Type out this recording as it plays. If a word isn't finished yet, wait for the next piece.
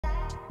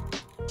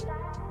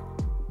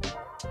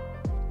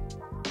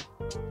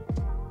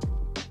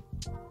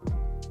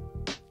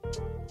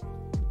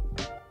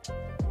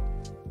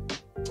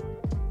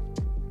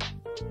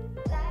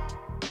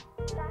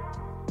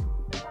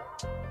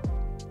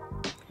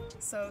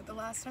So the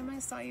last time I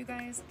saw you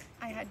guys,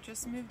 I had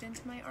just moved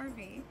into my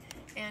RV,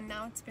 and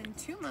now it's been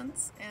 2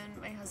 months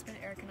and my husband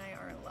Eric and I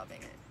are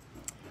loving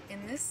it.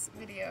 In this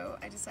video,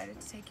 I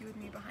decided to take you with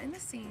me behind the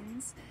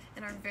scenes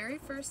in our very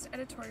first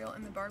editorial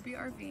in the Barbie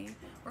RV.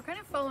 We're kind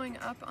of following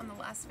up on the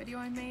last video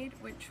I made,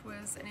 which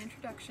was an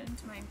introduction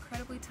to my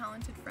incredibly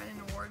talented friend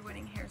and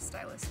award-winning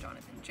hairstylist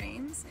Jonathan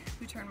James,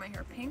 who turned my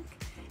hair pink,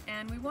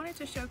 and we wanted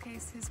to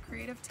showcase his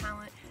creative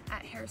talent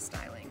at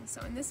hairstyling.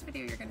 So in this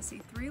video, you're going to see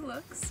 3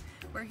 looks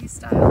where he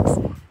styles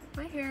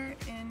my hair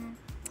in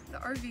the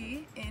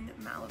RV in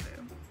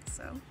Malibu.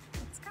 So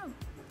let's go.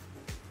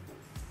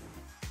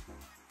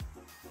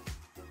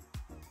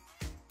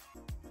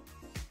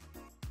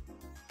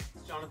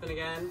 Jonathan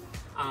again.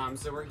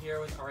 So we're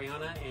here with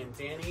Ariana and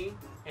Danny,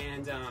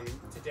 and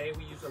today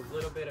we used a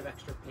little bit of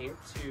extra pink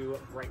to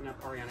brighten up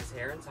Ariana's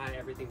hair and tie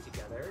everything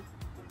together.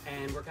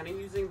 And we're kind of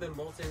using the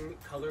molten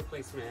color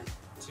placement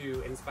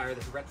to inspire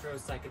this retro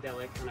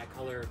psychedelic kind of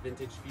color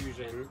vintage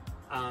fusion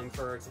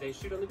for today's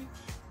shoot on the beach.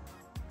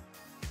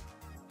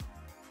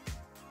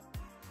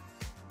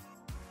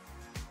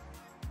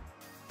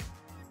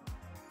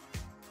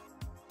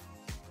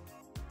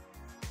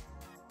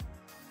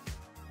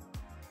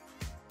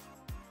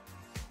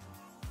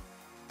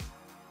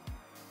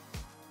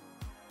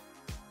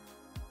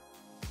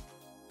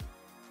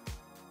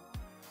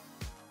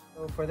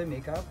 So for the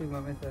makeup, we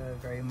went with a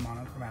very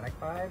monochromatic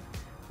vibe.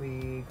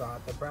 We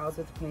got the brows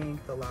with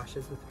pink, the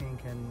lashes with pink,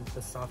 and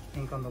the soft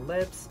pink on the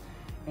lips.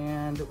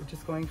 And we're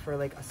just going for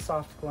like a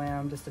soft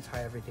glam just to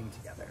tie everything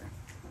together.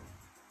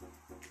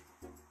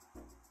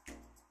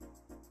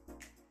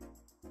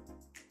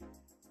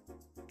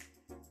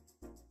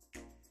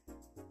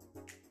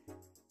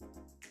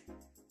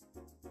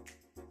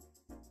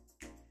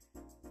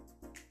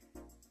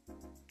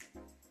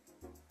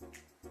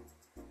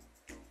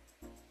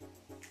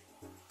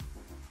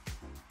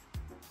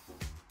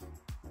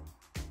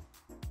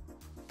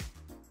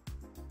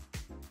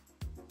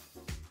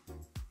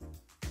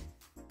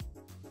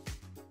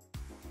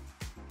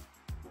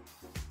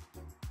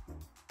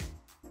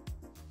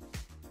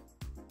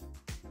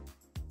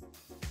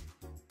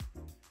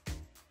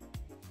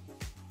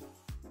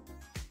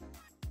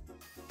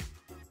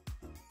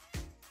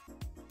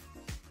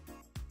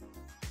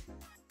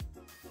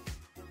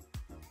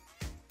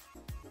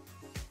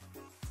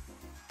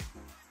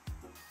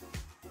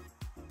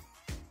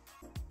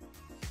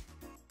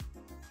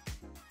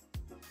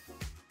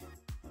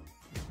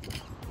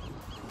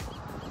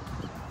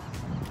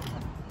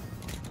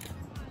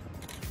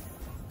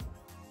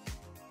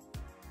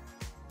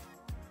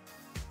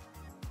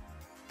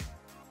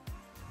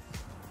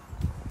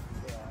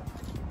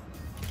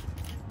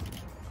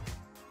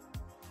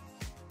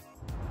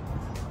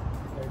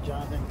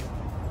 Jonathan.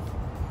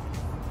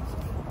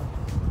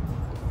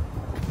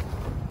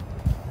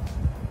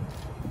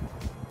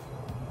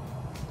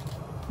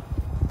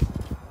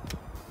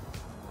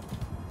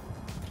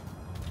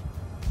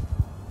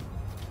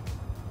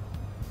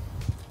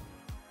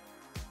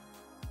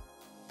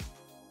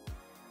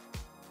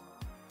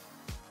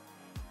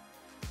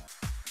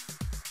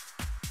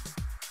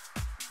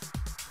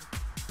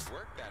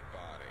 Work that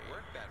body,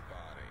 work that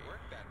body, work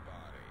that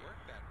body, work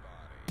that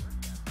body,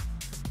 work that body.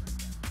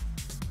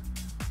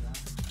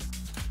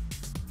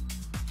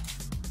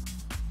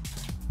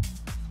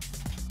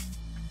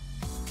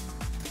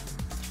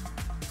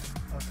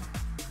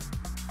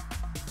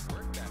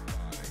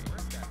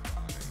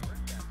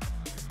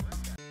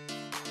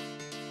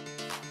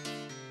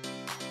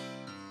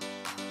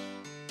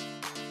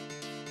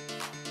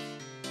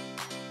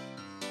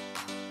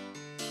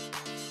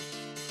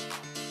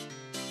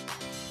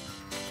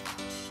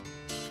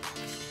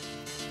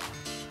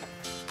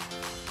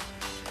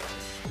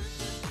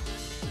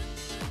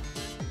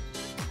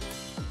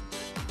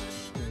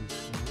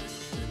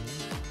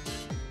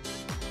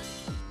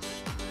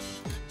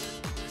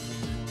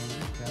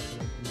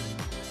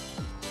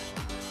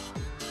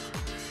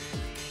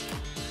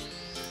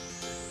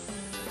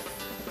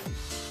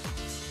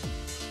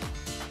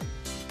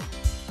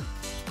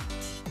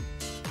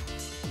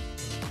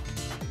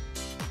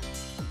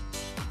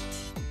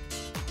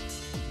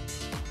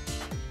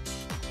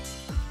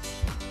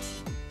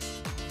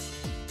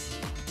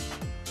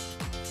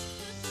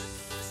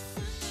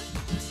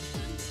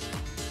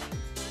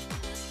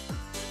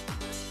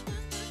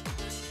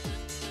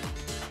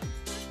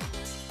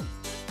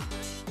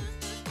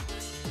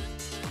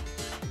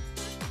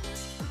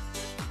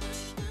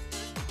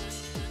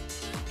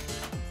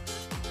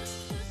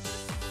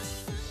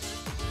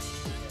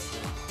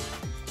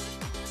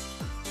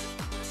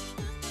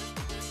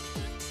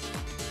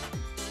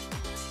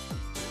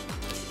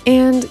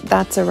 And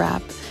that's a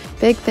wrap.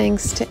 Big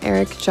thanks to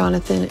Eric,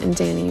 Jonathan, and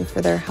Danny for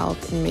their help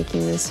in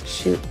making this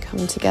shoot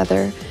come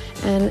together.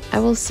 And I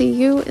will see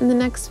you in the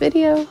next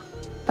video.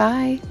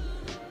 Bye.